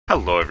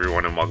Hello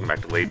everyone and welcome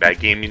back to Laid Back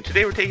Gaming.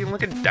 Today we're taking a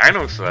look at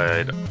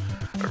DinoCide,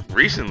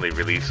 recently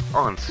released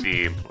on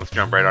Steam. Let's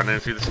jump right on in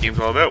and see what this game's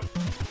all about.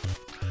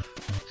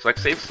 Select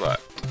save slot.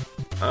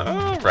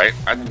 Alright,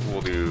 I think we'll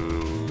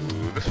do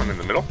this one in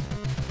the middle.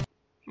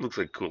 Looks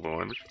like a cool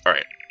one.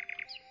 Alright.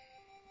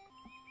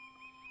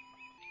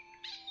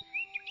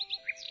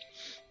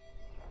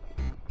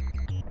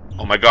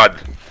 Oh my god,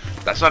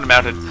 that's not a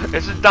mountain,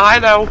 it's a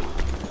dino!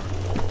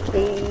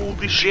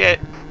 Holy shit!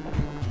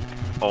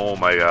 Oh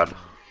my god.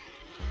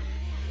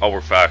 Oh, we're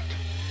fucked.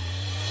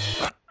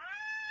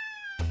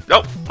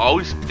 Nope,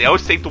 they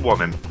always take the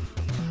woman.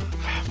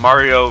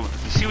 Mario, you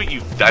see what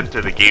you've done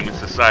to the gaming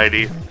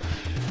society?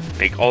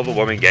 Make all the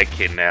women get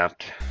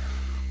kidnapped.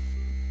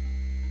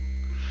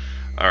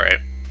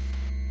 Alright.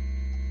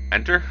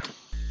 Enter.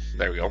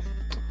 There we go.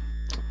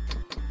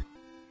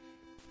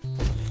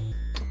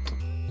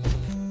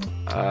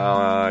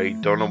 I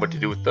don't know what to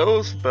do with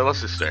those, but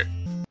let's just start.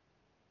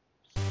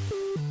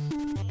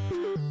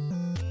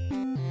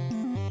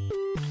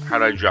 How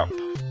do I jump?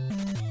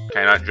 Can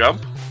I not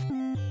jump?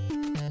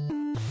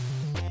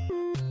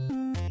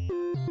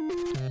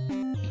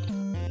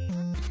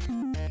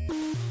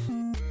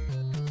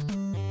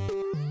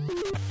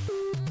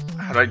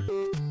 How do I...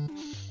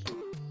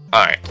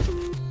 Alright.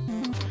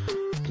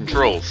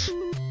 Controls.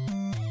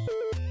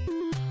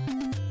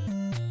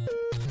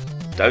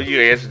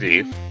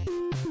 WASD.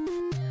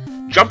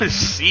 Jump is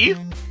C?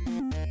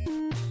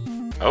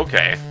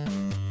 Okay.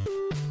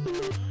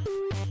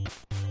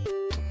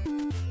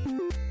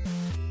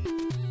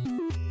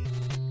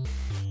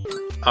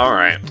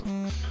 Alright.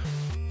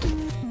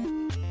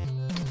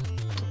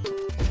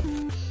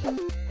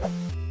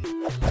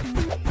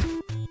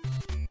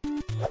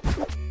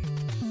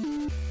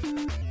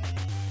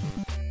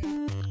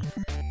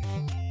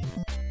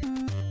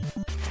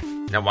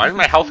 Now why is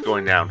my health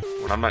going down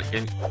when I'm not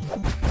in...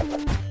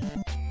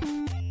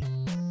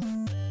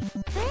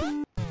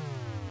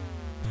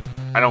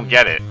 I don't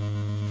get it.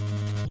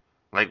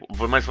 Like,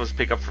 what am I supposed to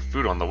pick up for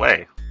food on the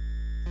way?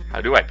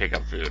 How do I pick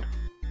up food?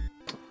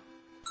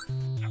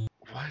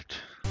 What?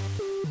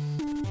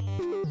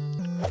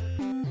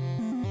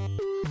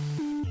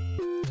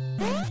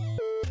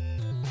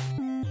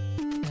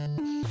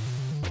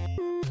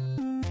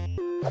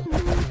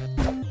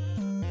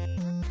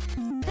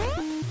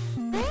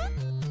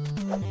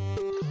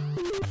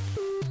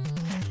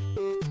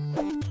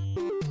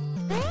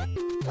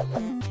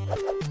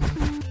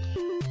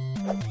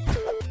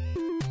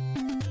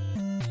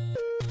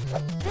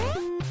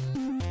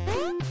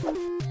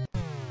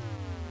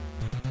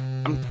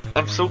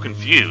 I'm so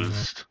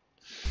confused.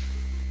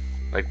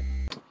 Like,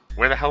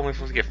 where the hell am I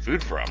supposed to get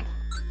food from?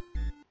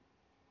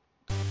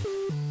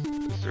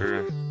 Is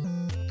there...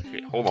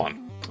 Okay, hold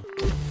on.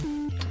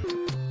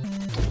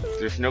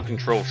 There's no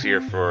controls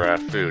here for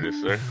food,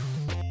 is there?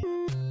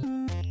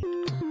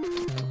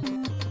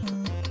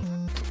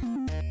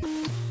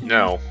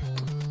 No.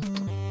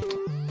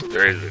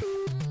 There isn't.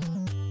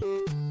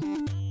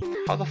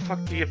 How the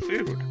fuck do you get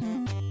food?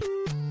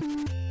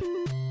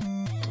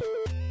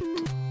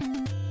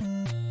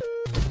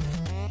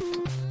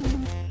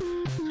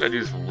 Should I do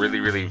this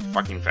really, really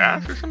fucking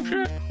fast or some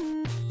shit?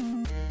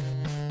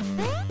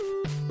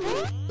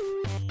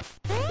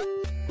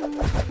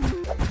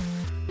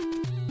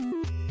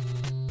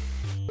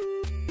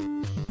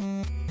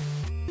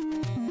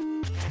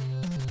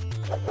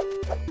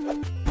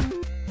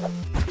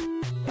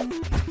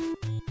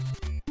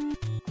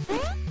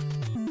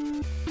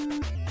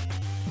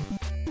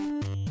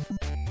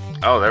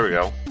 Oh, there we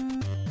go.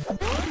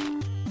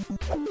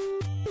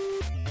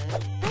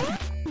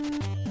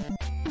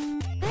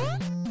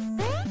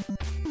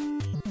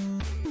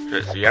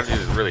 Shit, so you have to do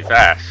this really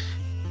fast.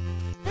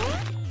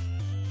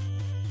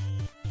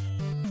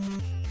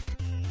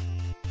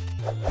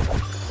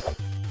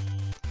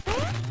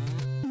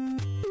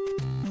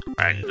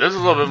 Alright, this is a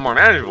little bit more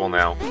manageable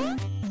now.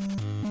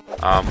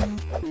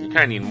 You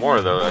kinda need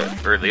more though,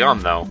 early on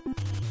though.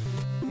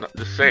 Not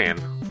just saying.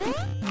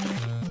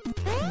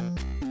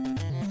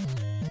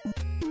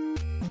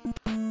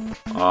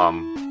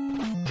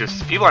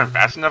 Just if people aren't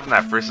fast enough in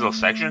that first little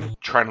section,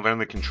 trying to learn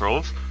the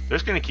controls, they're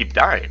just gonna keep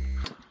dying.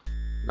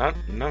 Not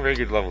very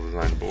good level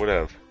design, but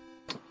whatever.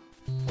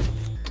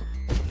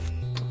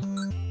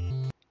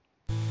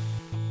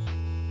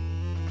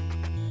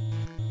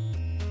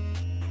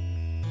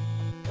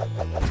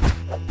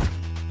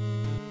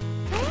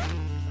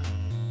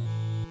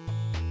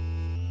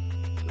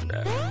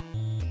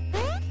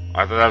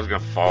 I thought that was gonna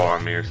fall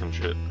on me or some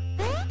shit.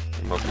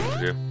 Like most people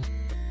do.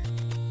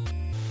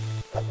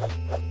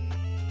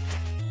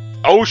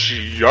 Oh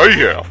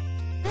yeah!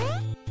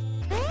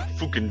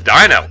 Fucking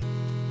dino!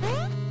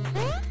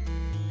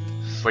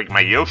 It's like my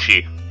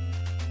Yoshi.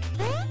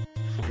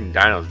 Fucking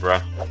dinos,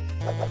 bruh.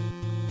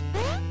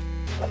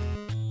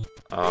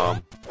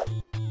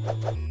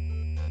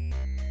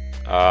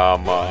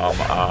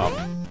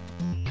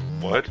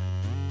 What?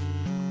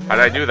 How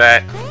did I do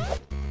that?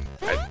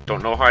 I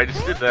don't know how I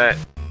just did that.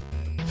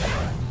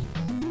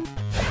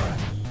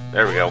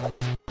 There we go.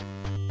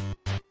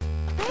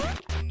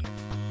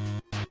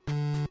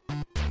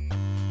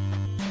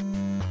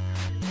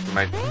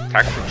 My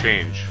attacks will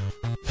change.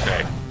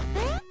 Okay.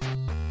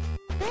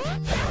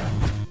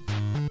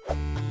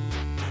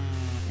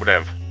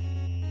 Whatever.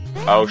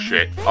 Oh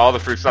shit. All the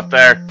fruit's up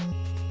there.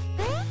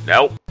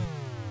 Nope.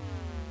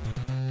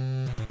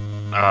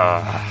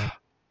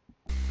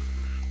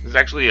 This is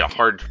actually a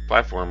hard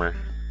platformer.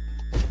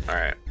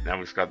 Alright, now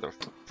we just got the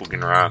fucking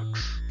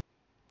rocks.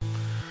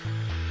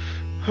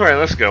 Alright,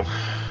 let's go.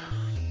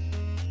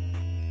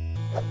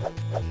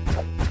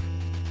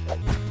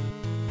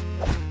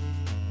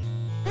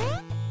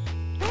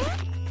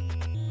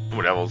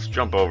 Whatever, let's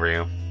jump over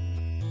you.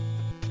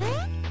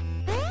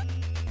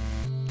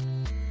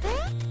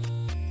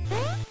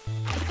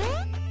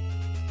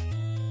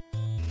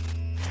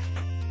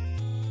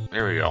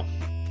 There we go.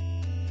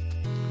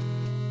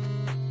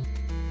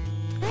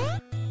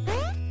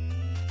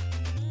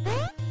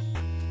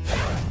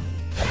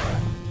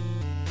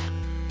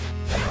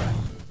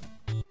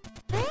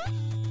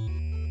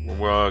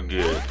 We're all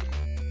good.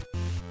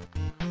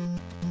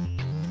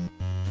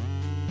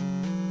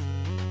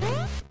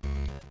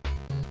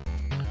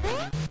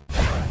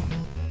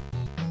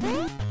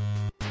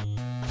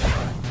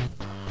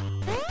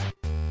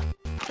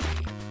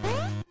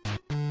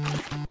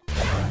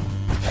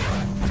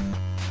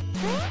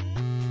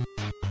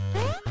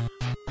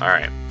 All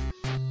right.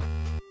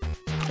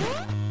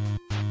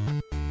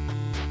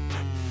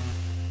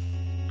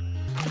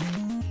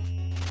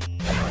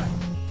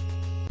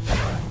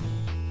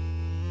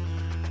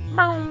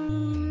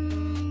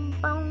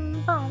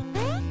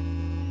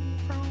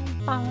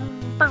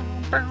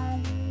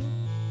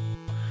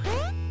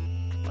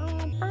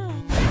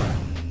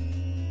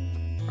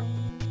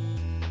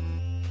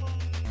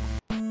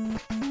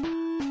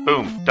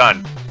 Boom,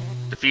 done.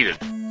 Defeated.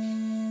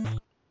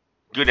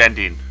 Good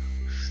ending.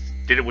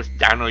 Did it with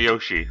Dino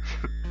Yoshi.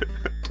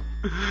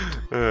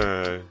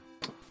 Do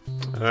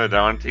I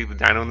want to take the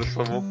dino in this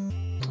level?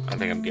 I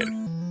think I'm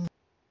getting.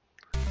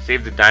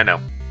 Save the dino.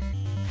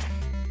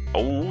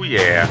 Oh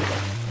yeah.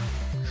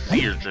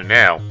 Sears are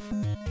now.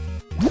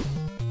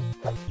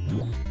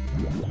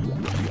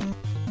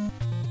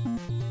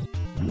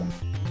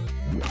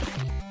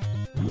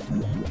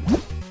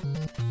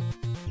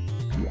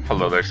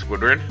 Hello there,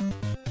 Squidward.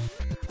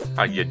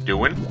 How you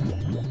doing?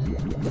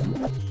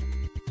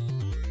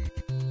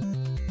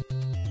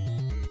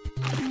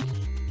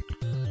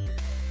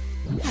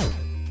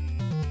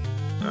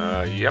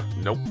 Yep,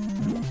 nope.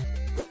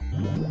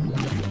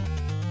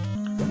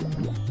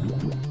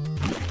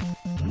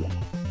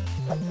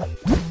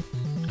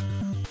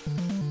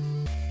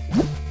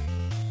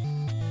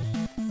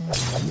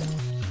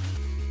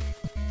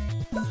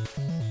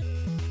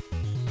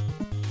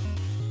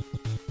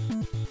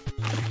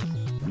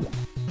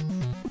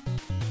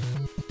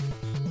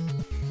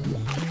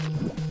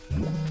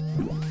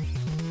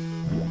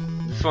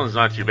 This one's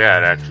not too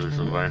bad, actually,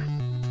 so far.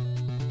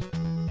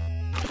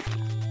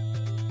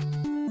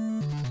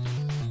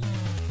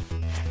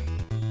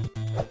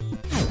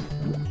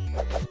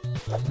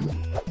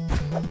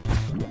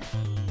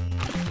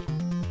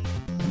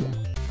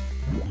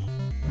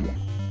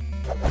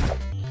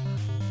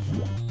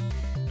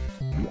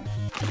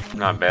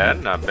 Not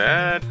bad, not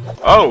bad.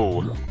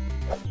 Oh!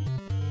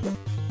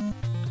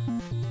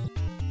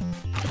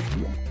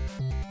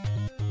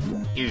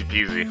 Easy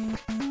peasy.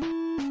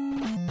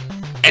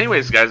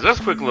 Anyways, guys, that's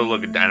a quick little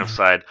look at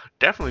DinoCide.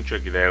 Definitely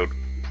check it out.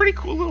 Pretty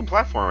cool little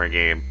platformer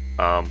game.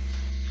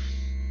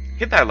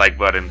 Hit that like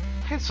button,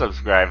 hit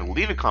subscribe,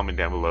 leave a comment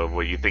down below of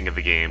what you think of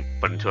the game.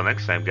 But until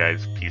next time,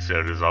 guys, peace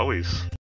out as always.